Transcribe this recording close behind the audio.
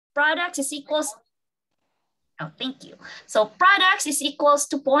Products is equals, oh, thank you. So products is equals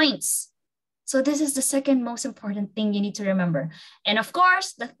to points. So this is the second most important thing you need to remember. And of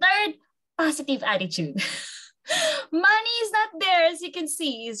course, the third, positive attitude. Money is not there, as you can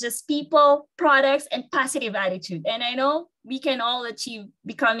see. It's just people, products, and positive attitude. And I know we can all achieve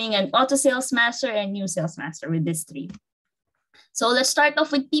becoming an auto sales master and new sales master with these three. So let's start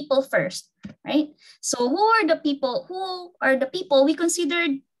off with people first, right? So who are the people? Who are the people we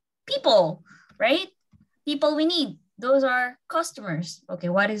considered people, right? People we need. Those are customers. Okay,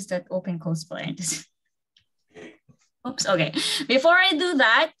 what is that open close parenthesis? Oops, okay. Before I do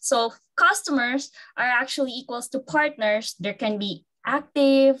that, so customers are actually equals to partners. There can be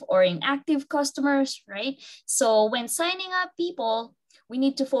active or inactive customers, right? So when signing up people, we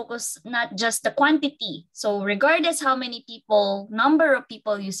need to focus not just the quantity. So regardless how many people, number of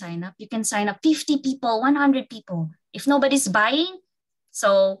people you sign up, you can sign up 50 people, 100 people. If nobody's buying,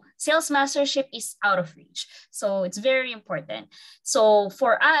 so sales mastership is out of reach. So it's very important. So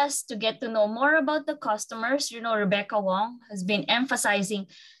for us to get to know more about the customers, you know, Rebecca Wong has been emphasizing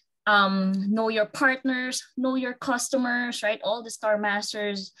know your partners, know your customers, right? All the Star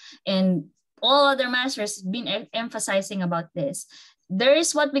Masters and all other masters have been emphasizing about this. There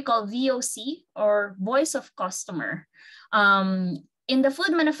is what we call VOC or voice of customer. In the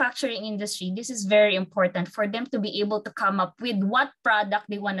food manufacturing industry, this is very important for them to be able to come up with what product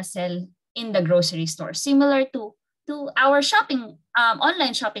they want to sell in the grocery store, similar to our shopping,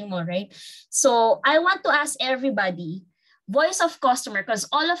 online shopping mall, right? So I want to ask everybody, voice of customer, because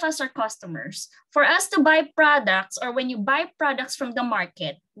all of us are customers. For us to buy products, or when you buy products from the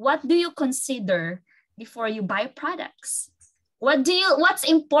market, what do you consider before you buy products? What's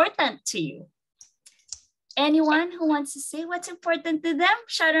important to you? Anyone who wants to say what's important to them?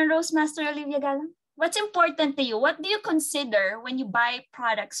 Sharon Rose, Master Olivia Galang. What's important to you? What do you consider when you buy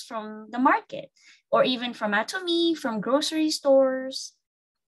products from the market or even from Atomy, from grocery stores?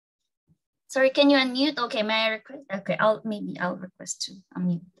 Sorry, can you unmute? Okay, may I request? Okay, I'll request to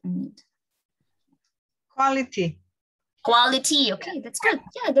unmute. Quality. Quality. Okay, that's good.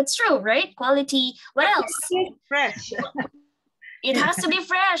 Yeah, that's true, right? Quality. What else? Fresh. It has to be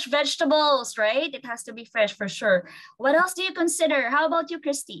fresh, vegetables, right? It has to be fresh for sure. What else do you consider? How about you,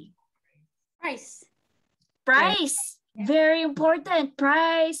 Christy? Price. Price, yeah. Very important.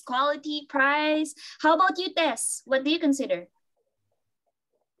 Price, quality, price. How about you, Tess? What do you consider?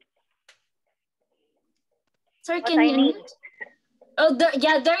 Sorry, can you unmute? Oh,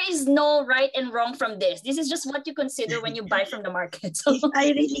 there is no right and wrong from this. This is just what you consider when you buy from the market. So,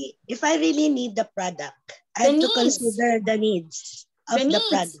 if I really need the product, I have to consider the needs of the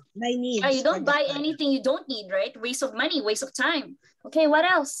product. My needs. Yeah, you don't buy anything you don't need, right? Waste of money, waste of time. Okay, what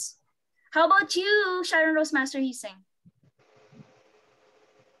else? How about you, Sharon Rose Master Hising?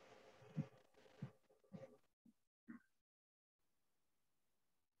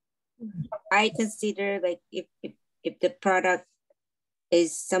 I consider like if the product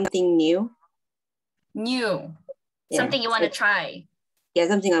is something new. New. Yeah. Something you want to try. Yeah,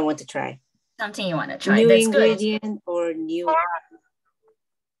 something I want to try. Something you want to try. New That's ingredient good. Or new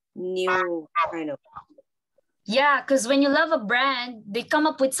kind of. Yeah, because when you love a brand, they come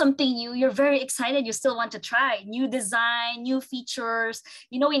up with something new. You're very excited. You still want to try new design, new features.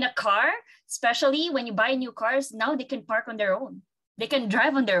 You know, in a car, especially when you buy new cars, now they can park on their own. They can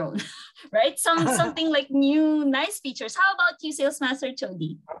drive on their own, right? Something like new, nice features. How about you, Sales Master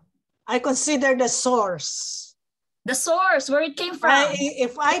Chody? I consider the source. The source, where it came from.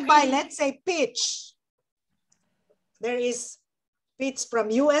 If I buy, let's say, peach, there is peach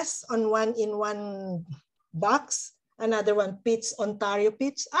from US in one box, another one peach, Ontario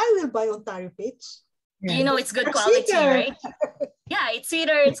peach. I will buy Ontario peach. You know it's good quality, right? Yeah, it's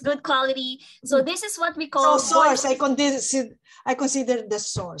sweeter, it's good quality. So this is what we call source. I consider the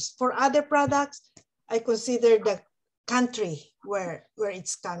source. For other products, I consider the country where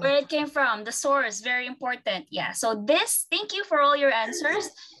it's coming. Where it came from, the source, very important. Yeah, so this, thank you for all your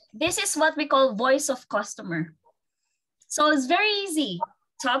answers. This is what we call voice of customer. So it's very easy.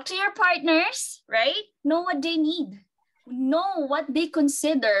 Talk to your partners, right? Know what they need. Know what they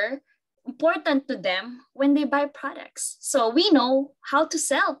consider important to them when they buy products. So we know how to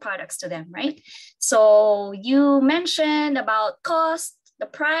sell products to them, right? So you mentioned about cost, the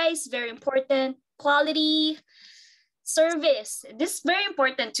price, very important, quality, service. This is very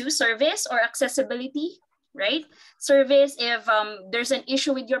important too, service or accessibility, right? Service, if there's an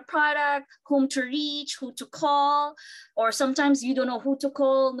issue with your product, whom to reach, who to call, or sometimes you don't know who to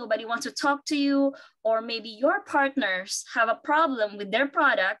call, nobody wants to talk to you, or maybe your partners have a problem with their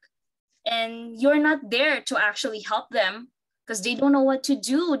product and you're not there to actually help them because they don't know what to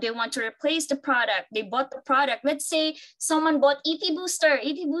do. They want to replace the product. They bought the product. Let's say someone bought ET Booster.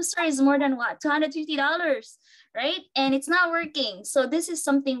 ET Booster is more than what? $250, right? And it's not working. So this is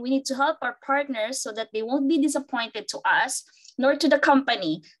something we need to help our partners so that they won't be disappointed to us, nor to the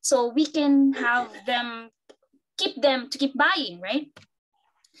company. So we can have them to keep buying, right?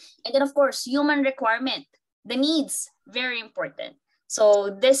 And then of course, human requirement, the needs, very important.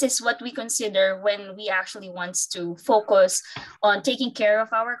 So this is what we consider when we actually want to focus on taking care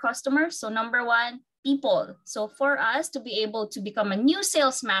of our customers. So number one, people. So for us to be able to become a new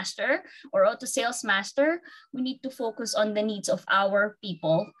sales master or auto sales master, we need to focus on the needs of our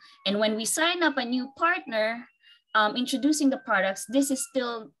people. And when we sign up a new partner, introducing the products, this is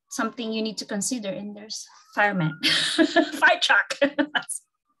still something you need to consider. And there's fireman, fire truck.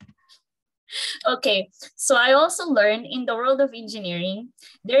 Okay, so I also learned in the world of engineering,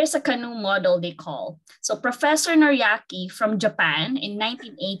 there is a canoe model they call. So Professor Noriaki from Japan in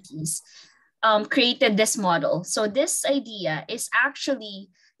 1980s created this model. So this idea is actually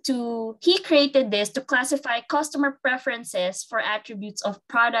he created this to classify customer preferences for attributes of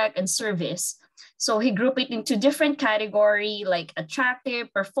product and service. So he grouped it into different category like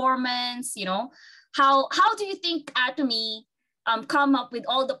attractive, performance, you know. How do you think Atomy come up with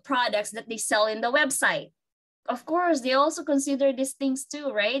all the products that they sell in the website? Of course, they also consider these things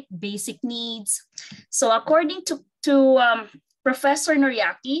too, right? Basic needs. So according to Professor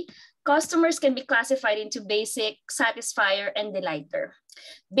Noriaki, customers can be classified into basic, satisfier, and delighter.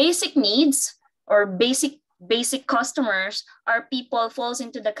 Basic needs or basic customers are people falls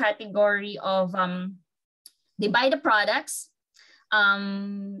into the category of they buy the products,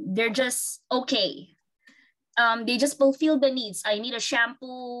 they're just okay. They just fulfill the needs. I need a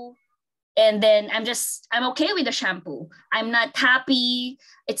shampoo, and then I'm okay with the shampoo. I'm not happy.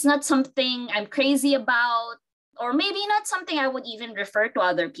 It's not something I'm crazy about, or maybe not something I would even refer to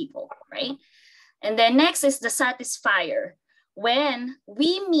other people, right? And then next is the satisfier. When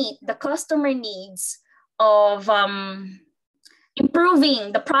we meet the customer needs of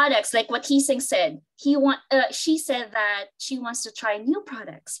improving the products, like what Hising said, she said that she wants to try new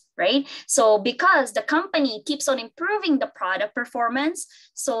products, right? So because the company keeps on improving the product performance,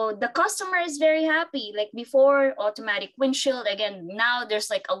 so the customer is very happy. Like before, automatic windshield, again, now there's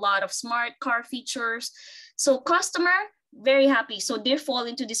like a lot of smart car features. So customer, very happy. So they fall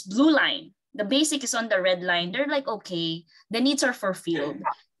into this blue line. The basic is on the red line. They're like, okay, the needs are fulfilled.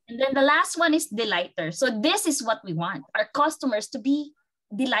 And then the last one is delighter. So this is what we want, our customers to be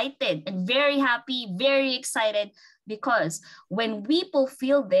delighted and very happy, very excited, because when we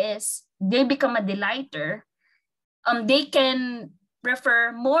fulfill this, they become a delighter. They can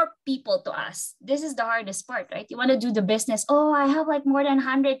refer more people to us. This is the hardest part, right? You want to do the business. Oh, I have like more than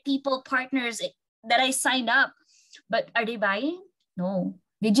 100 people, partners that I signed up, but are they buying? No.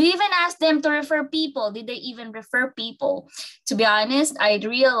 Did you even ask them to refer people? Did they even refer people? To be honest, I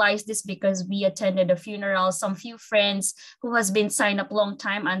realized this because we attended a funeral, some few friends who has been signed up long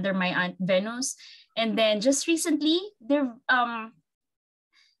time under my Aunt Venus. And then just recently, they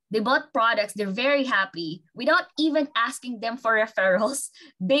bought products. They're very happy without even asking them for referrals.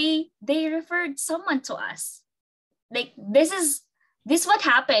 They referred someone to us. Like this is what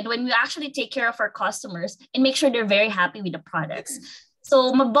happened when we actually take care of our customers and make sure they're very happy with the products.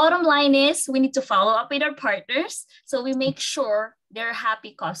 So my bottom line is we need to follow up with our partners so we make sure they're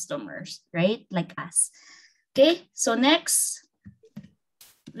happy customers, right? Like us. Okay, so next,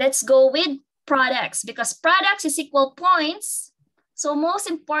 let's go with products, because products is equal points. So most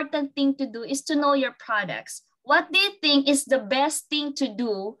important thing to do is to know your products. What do you think is the best thing to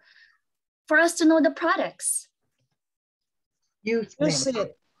do for us to know the products? Use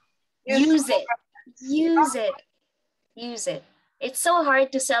it. Use it. Use it. Use it. It's so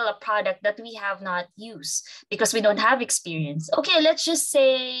hard to sell a product that we have not used because we don't have experience. Okay, let's just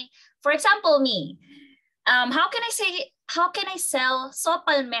say, for example, me. How can I sell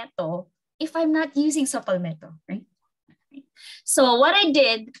Sopalmeto if I'm not using Sopalmeto, right? So what I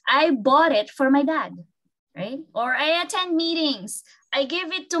did, I bought it for my dad, right? Or I attend meetings. I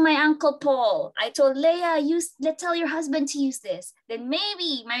give it to my Uncle Paul. I told Leia, tell your husband to use this. Then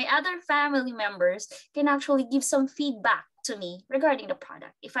maybe my other family members can actually give some feedback to me regarding the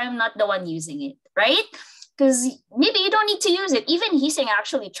product if I'm not the one using it, right? Because maybe you don't need to use it. Even Hising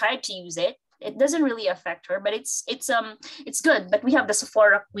actually tried to use it. It doesn't really affect her, but it's good. But we have the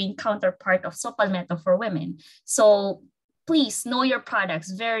Sephora Queen counterpart of Sopalmeto for women. So please know your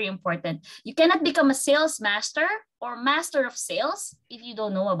products, very important. You cannot become a sales master or master of sales if you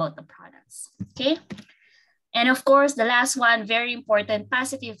don't know about the products, okay? And of course, the last one, very important,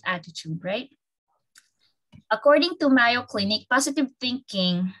 positive attitude, right? According to Mayo Clinic, positive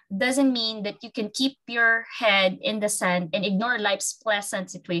thinking doesn't mean that you can keep your head in the sand and ignore life's pleasant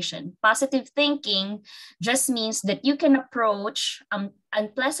situation. Positive thinking just means that you can approach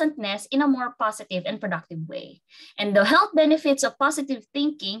unpleasantness in a more positive and productive way. And the health benefits of positive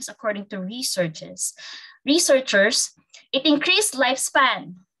thinking, according to researchers, it increased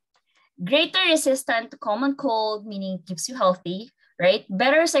lifespan, greater resistance to common cold, meaning it keeps you healthy, right?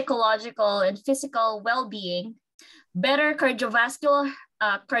 Better psychological and physical well-being, better cardiovascular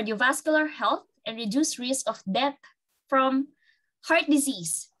health, and reduced risk of death from heart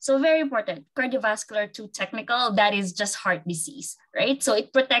disease. So very important. Cardiovascular, too technical, that is just heart disease, right? So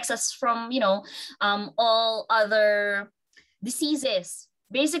it protects us from, all other diseases,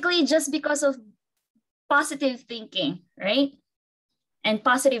 basically just because of positive thinking, right? And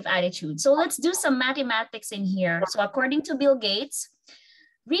positive attitude. So let's do some mathematics in here. So according to Bill Gates,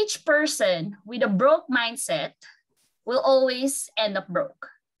 rich person with a broke mindset will always end up broke.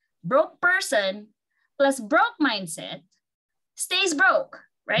 Broke person plus broke mindset stays broke,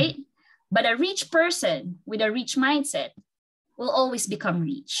 right? But a rich person with a rich mindset will always become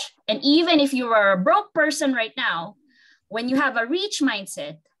rich. And even if you are a broke person right now, when you have a rich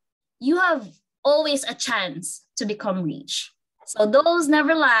mindset, you have always a chance to become rich. So those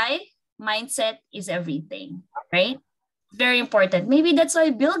never lie. Mindset is everything, right? Very important. Maybe that's why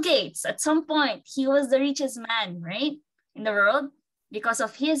Bill Gates, at some point, he was the richest man, right, in the world because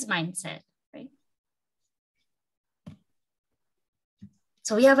of his mindset, right?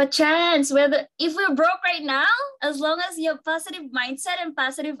 So we have a chance. If we're broke right now, as long as you have positive mindset and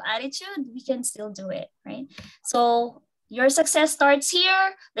positive attitude, we can still do it, right? So your success starts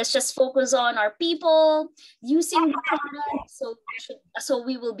here. Let's just focus on our people using the product. So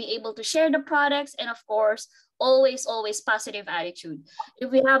we will be able to share the products, and of course, always positive attitude. If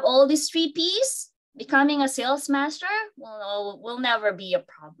we have all these 3 P's, becoming a sales master will never be a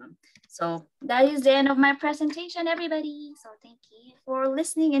problem. So that is the end of my presentation, everybody. So thank you for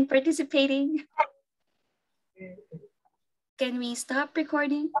listening and participating. Can we stop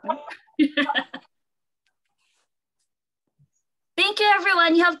recording? Thank you,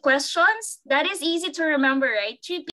 everyone. You have questions? That is easy to remember, right? 3